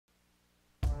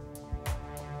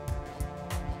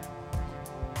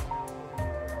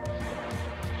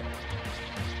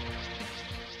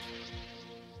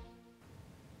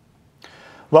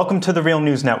Welcome to the Real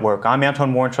News Network. I'm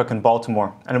Anton Warrenchuk in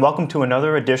Baltimore, and welcome to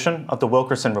another edition of the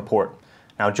Wilkerson Report.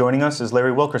 Now joining us is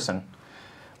Larry Wilkerson.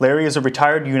 Larry is a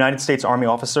retired United States Army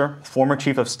officer, former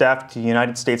Chief of Staff to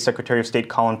United States Secretary of State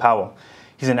Colin Powell.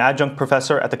 He's an adjunct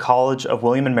professor at the College of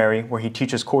William & Mary, where he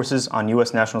teaches courses on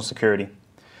U.S. national security.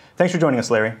 Thanks for joining us,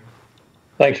 Larry.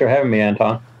 Thanks for having me,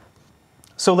 Anton.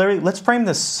 So, Larry, let's frame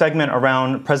this segment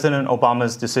around President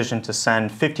Obama's decision to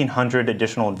send 1,500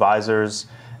 additional advisors,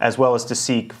 as well as to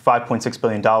seek $5.6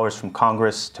 billion from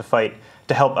Congress to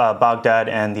help Baghdad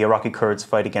and the Iraqi Kurds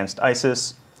fight against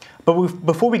ISIS. But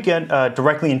before we get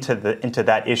directly into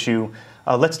that issue,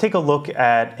 let's take a look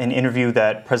at an interview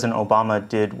that President Obama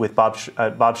did with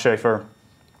Bob Schaefer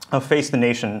of Face the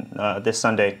Nation this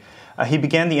Sunday. He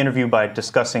began the interview by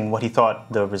discussing what he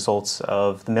thought the results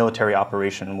of the military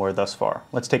operation were thus far.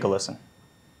 Let's take a listen.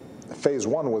 Phase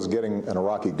one was getting an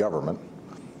Iraqi government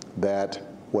that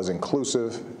was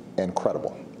inclusive and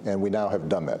credible, and we now have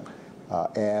done that.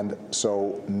 And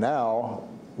so now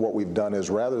what we've done is,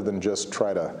 rather than just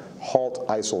try to halt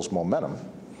ISIL's momentum,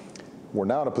 we're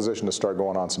now in a position to start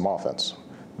going on some offense.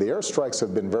 The airstrikes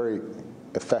have been very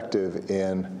effective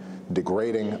in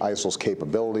degrading ISIL's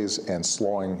capabilities and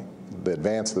slowing the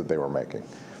advance that they were making.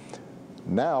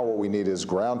 Now what we need is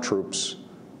ground troops,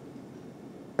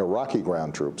 Iraqi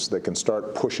ground troops, that can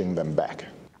start pushing them back.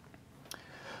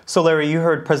 So, Larry, you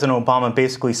heard President Obama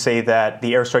basically say that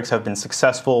the airstrikes have been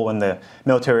successful and the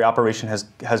military operation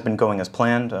has been going as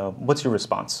planned. What's your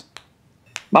response?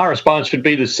 My response would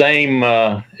be the same,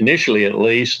 initially at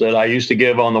least, that I used to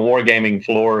give on the wargaming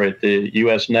floor at the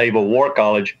U.S. Naval War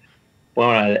College when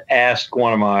I asked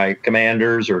one of my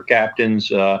commanders or captains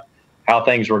how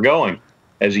things were going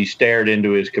as he stared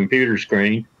into his computer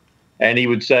screen. And he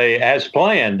would say, as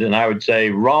planned. And I would say,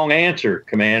 wrong answer,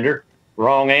 Commander.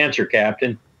 Wrong answer,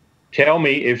 Captain. Tell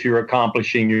me if you're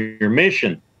accomplishing your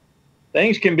mission.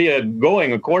 Things can be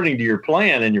going according to your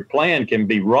plan, and your plan can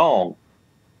be wrong.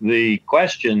 The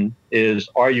question is,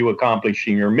 are you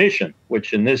accomplishing your mission,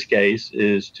 which in this case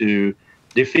is to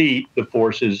defeat the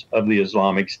forces of the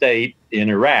Islamic State in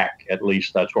Iraq. At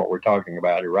least that's what we're talking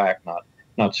about, Iraq,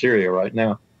 not Syria right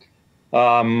now.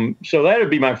 So that would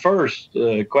be my first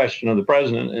question of the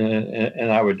president,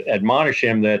 and I would admonish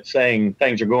him that saying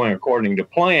things are going according to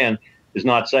plan is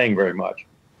not saying very much.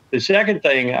 The second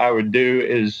thing I would do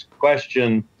is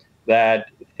question that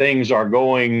things are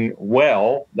going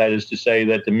well, that is to say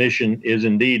that the mission is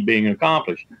indeed being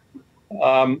accomplished.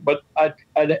 But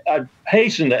I'd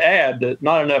hasten to add that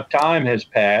not enough time has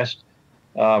passed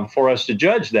for us to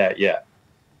judge that yet.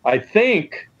 I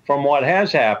think from what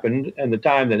has happened and the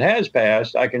time that has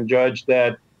passed, I can judge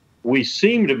that we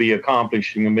seem to be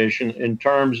accomplishing a mission in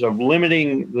terms of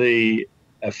limiting the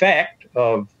effect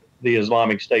of the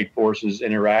Islamic State forces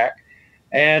in Iraq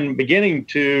and beginning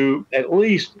to at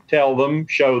least tell them,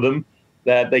 show them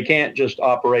that they can't just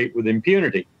operate with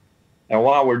impunity. Now,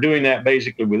 while we're doing that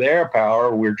basically with air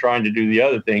power, we're trying to do the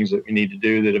other things that we need to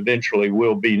do that eventually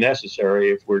will be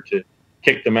necessary if we're to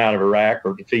kick them out of Iraq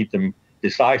or defeat them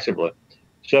decisively.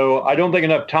 So I don't think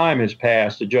enough time has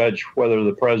passed to judge whether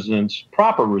the president's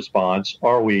proper response,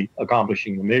 are we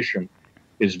accomplishing the mission,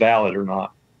 is valid or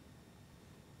not.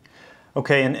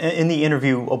 Okay, and in the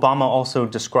interview, Obama also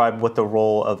described what the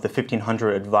role of the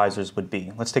 1,500 advisors would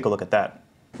be. Let's take a look at that.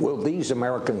 Will these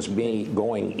Americans be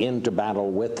going into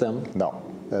battle with them? No.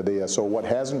 So what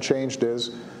hasn't changed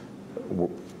is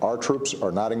our troops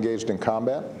are not engaged in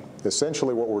combat.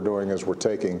 Essentially what we're doing is we're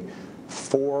taking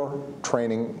 4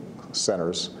 training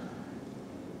centers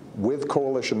with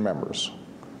coalition members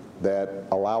that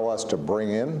allow us to bring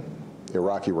in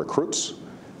Iraqi recruits,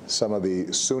 some of the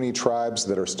Sunni tribes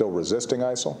that are still resisting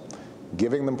ISIL,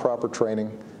 giving them proper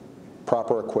training,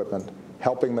 proper equipment,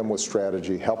 helping them with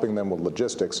strategy, helping them with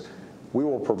logistics. We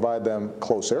will provide them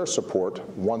close air support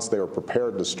once they are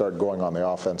prepared to start going on the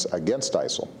offense against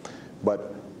ISIL.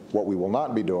 But what we will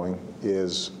not be doing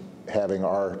is having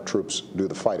our troops do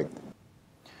the fighting.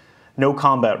 No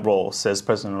combat role, says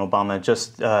President Obama,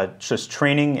 just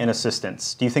training and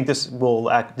assistance. Do you think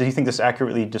this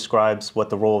accurately describes what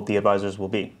the role of the advisors will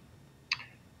be?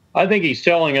 I think he's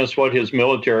telling us what his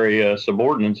military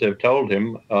subordinates have told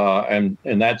him, and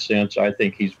in that sense, I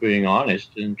think he's being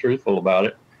honest and truthful about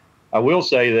it. I will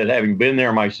say that having been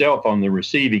there myself on the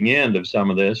receiving end of some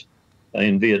of this,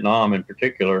 in Vietnam in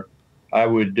particular, I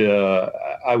would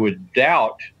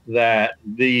doubt that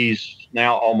these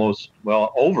now almost,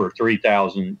 well, over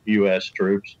 3,000 U.S.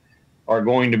 troops are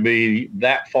going to be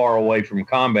that far away from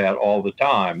combat all the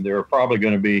time. There are probably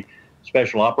going to be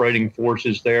special operating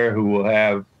forces there who will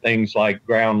have things like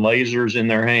ground lasers in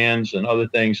their hands and other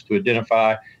things to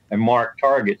identify and mark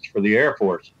targets for the Air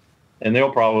Force. And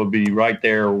they'll probably be right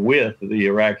there with the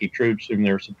Iraqi troops whom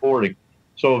they're supporting.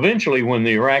 So eventually, when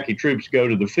the Iraqi troops go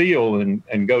to the field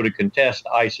and go to contest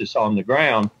ISIS on the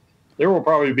ground, there will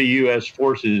probably be U.S.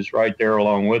 forces right there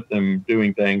along with them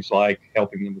doing things like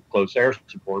helping them with close air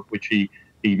support, which he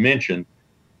mentioned.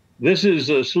 This is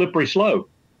a slippery slope.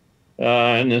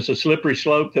 And it's a slippery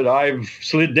slope that I've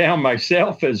slid down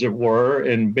myself, as it were,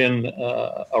 and been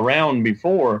around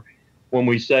before. When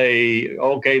we say,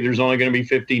 okay, there's only going to be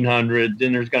 1,500,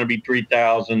 then there's going to be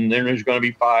 3,000, then there's going to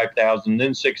be 5,000,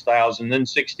 then 6,000, then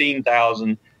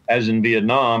 16,000, as in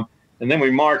Vietnam. And then we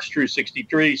march through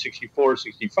 63, 64,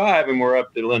 65, and we're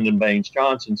up to Lyndon Baines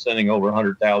Johnson sending over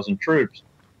 100,000 troops.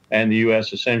 And the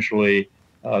U.S. essentially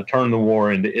turned the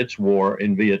war into its war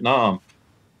in Vietnam.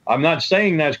 I'm not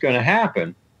saying that's going to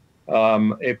happen.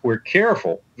 If we're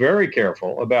careful, very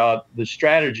careful about the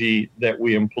strategy that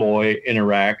we employ in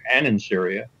Iraq and in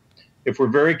Syria, if we're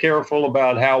very careful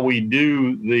about how we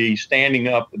do the standing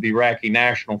up of the Iraqi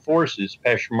national forces,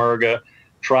 Peshmerga,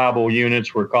 tribal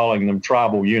units, we're calling them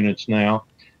tribal units now.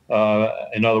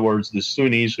 In other words, the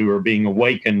Sunnis who are being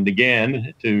awakened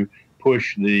again to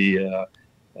push the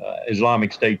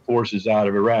Islamic State forces out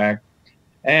of Iraq,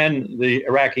 and the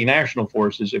Iraqi national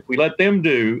forces, if we let them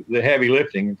do the heavy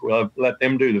lifting, if we let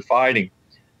them do the fighting,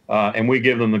 and we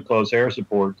give them the close air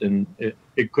support, then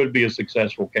it could be a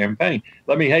successful campaign.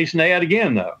 Let me hasten to add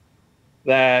again, though,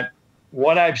 that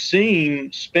what I've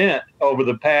seen spent over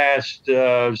the past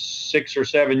 6 or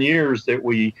 7 years that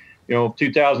we,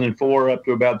 2004 up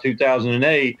to about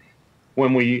 2008,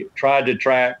 when we tried to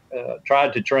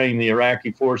train the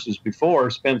Iraqi forces before,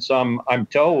 spent some, I'm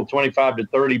told, 25 to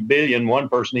 30 billion. One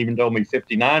person even told me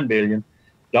 $59 billion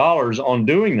on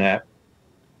doing that.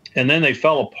 And then they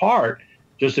fell apart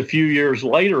just a few years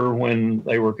later when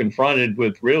they were confronted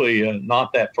with really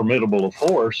not that formidable a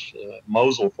force,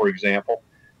 Mosul, for example,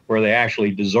 where they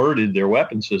actually deserted their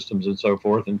weapon systems and so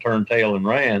forth and turned tail and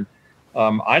ran.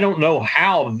 I don't know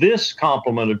how this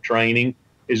complement of training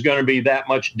is going to be that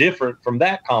much different from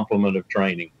that complement of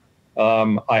training.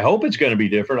 I hope it's going to be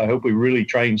different. I hope we really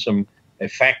train some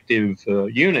effective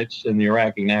units in the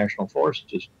Iraqi national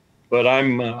forces. But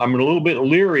I'm a little bit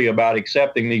leery about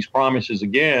accepting these promises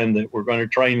again that we're going to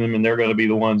train them and they're going to be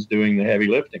the ones doing the heavy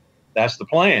lifting. That's the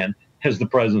plan, as the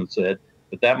president said,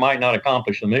 but that might not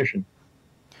accomplish the mission.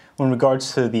 Well, in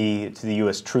regards to the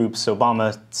U.S. troops,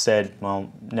 Obama said, well,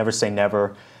 never say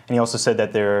never. And he also said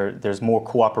that there's more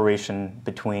cooperation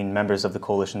between members of the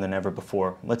coalition than ever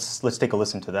before. Let's take a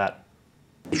listen to that.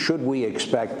 Should we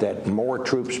expect that more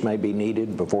troops may be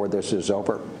needed before this is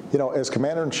over? As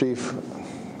Commander-in-Chief,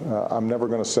 I'm never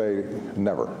going to say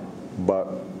never. But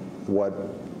what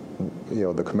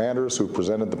the commanders who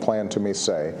presented the plan to me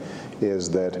say is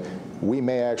that we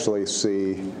may actually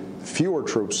see fewer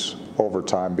troops over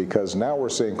time, because now we're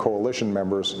seeing coalition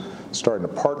members starting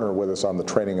to partner with us on the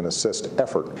training and assist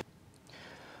effort.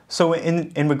 So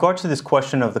in regard to this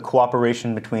question of the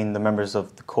cooperation between the members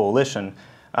of the coalition,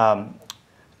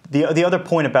 the other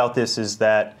point about this is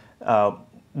that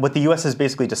what the U.S. has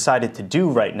basically decided to do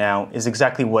right now is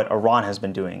exactly what Iran has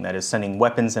been doing, that is sending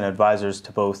weapons and advisors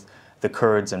to both the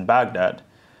Kurds and Baghdad.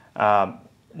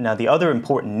 Now, the other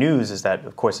important news is that,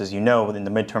 of course, as you know, in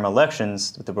the midterm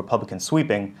elections, with the Republicans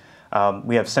sweeping,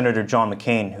 we have Senator John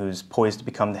McCain, who's poised to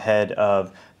become the head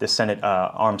of the Senate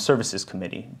Armed Services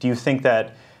Committee. Do you think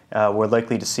that we're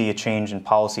likely to see a change in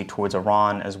policy towards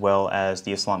Iran as well as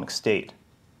the Islamic State?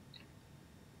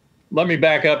 Let me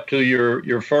back up to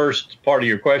your first part of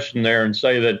your question there and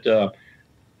say that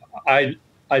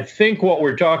I think what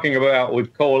we're talking about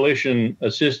with coalition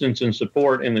assistance and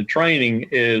support in the training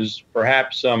is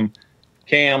perhaps some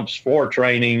camps for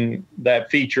training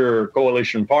that feature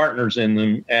coalition partners in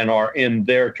them and are in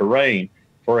their terrain.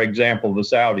 For example, the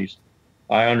Saudis.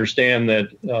 I understand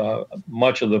that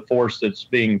much of the force that's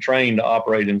being trained to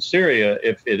operate in Syria,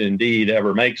 if it indeed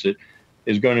ever makes it,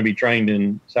 is going to be trained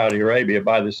in Saudi Arabia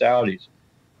by the Saudis.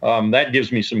 That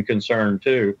gives me some concern,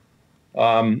 too.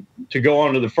 To go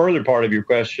on to the further part of your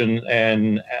question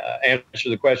and answer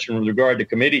the question with regard to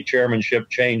committee chairmanship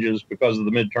changes because of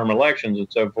the midterm elections and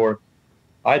so forth,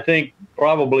 I think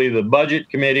probably the budget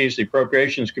committees, the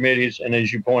appropriations committees, and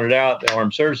as you pointed out, the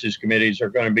armed services committees are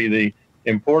going to be the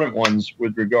important ones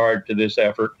with regard to this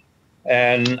effort.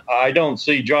 And I don't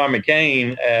see John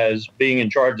McCain as being in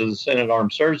charge of the Senate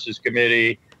Armed Services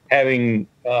Committee having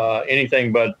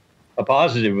anything but a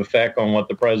positive effect on what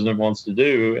the president wants to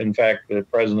do. In fact, the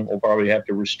president will probably have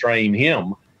to restrain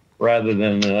him rather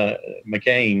than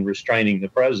McCain restraining the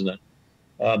president.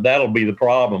 that'll be the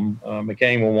problem.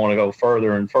 McCain will want to go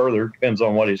further and further. Depends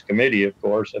on what his committee, of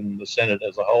course, and the Senate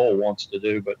as a whole wants to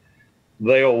do. But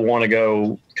they'll want to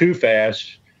go too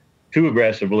fast, too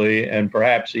aggressively, and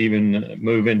perhaps even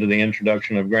move into the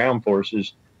introduction of ground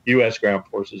forces, U.S. ground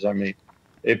forces, I mean.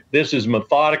 If this is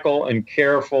methodical and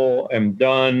careful and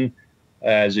done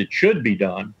as it should be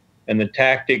done, and the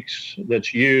tactics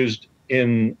that's used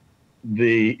in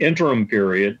the interim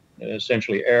period,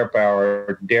 essentially air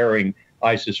power, daring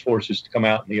ISIS forces to come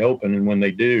out in the open, and when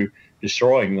they do,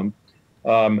 destroying them.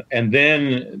 And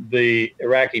then the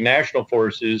Iraqi national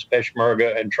forces,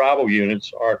 Peshmerga and tribal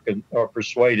units are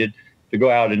persuaded to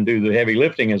go out and do the heavy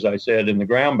lifting, as I said, in the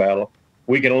ground battle.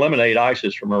 We can eliminate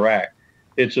ISIS from Iraq.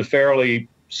 It's a fairly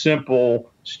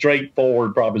simple,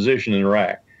 straightforward proposition in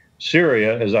Iraq.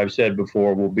 Syria, as I've said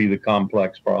before, will be the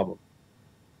complex problem.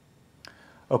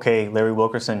 Okay, Larry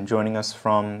Wilkerson joining us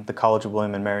from the College of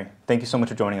William & Mary. Thank you so much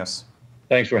for joining us.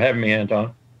 Thanks for having me,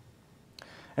 Anton.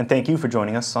 And thank you for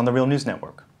joining us on the Real News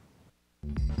Network.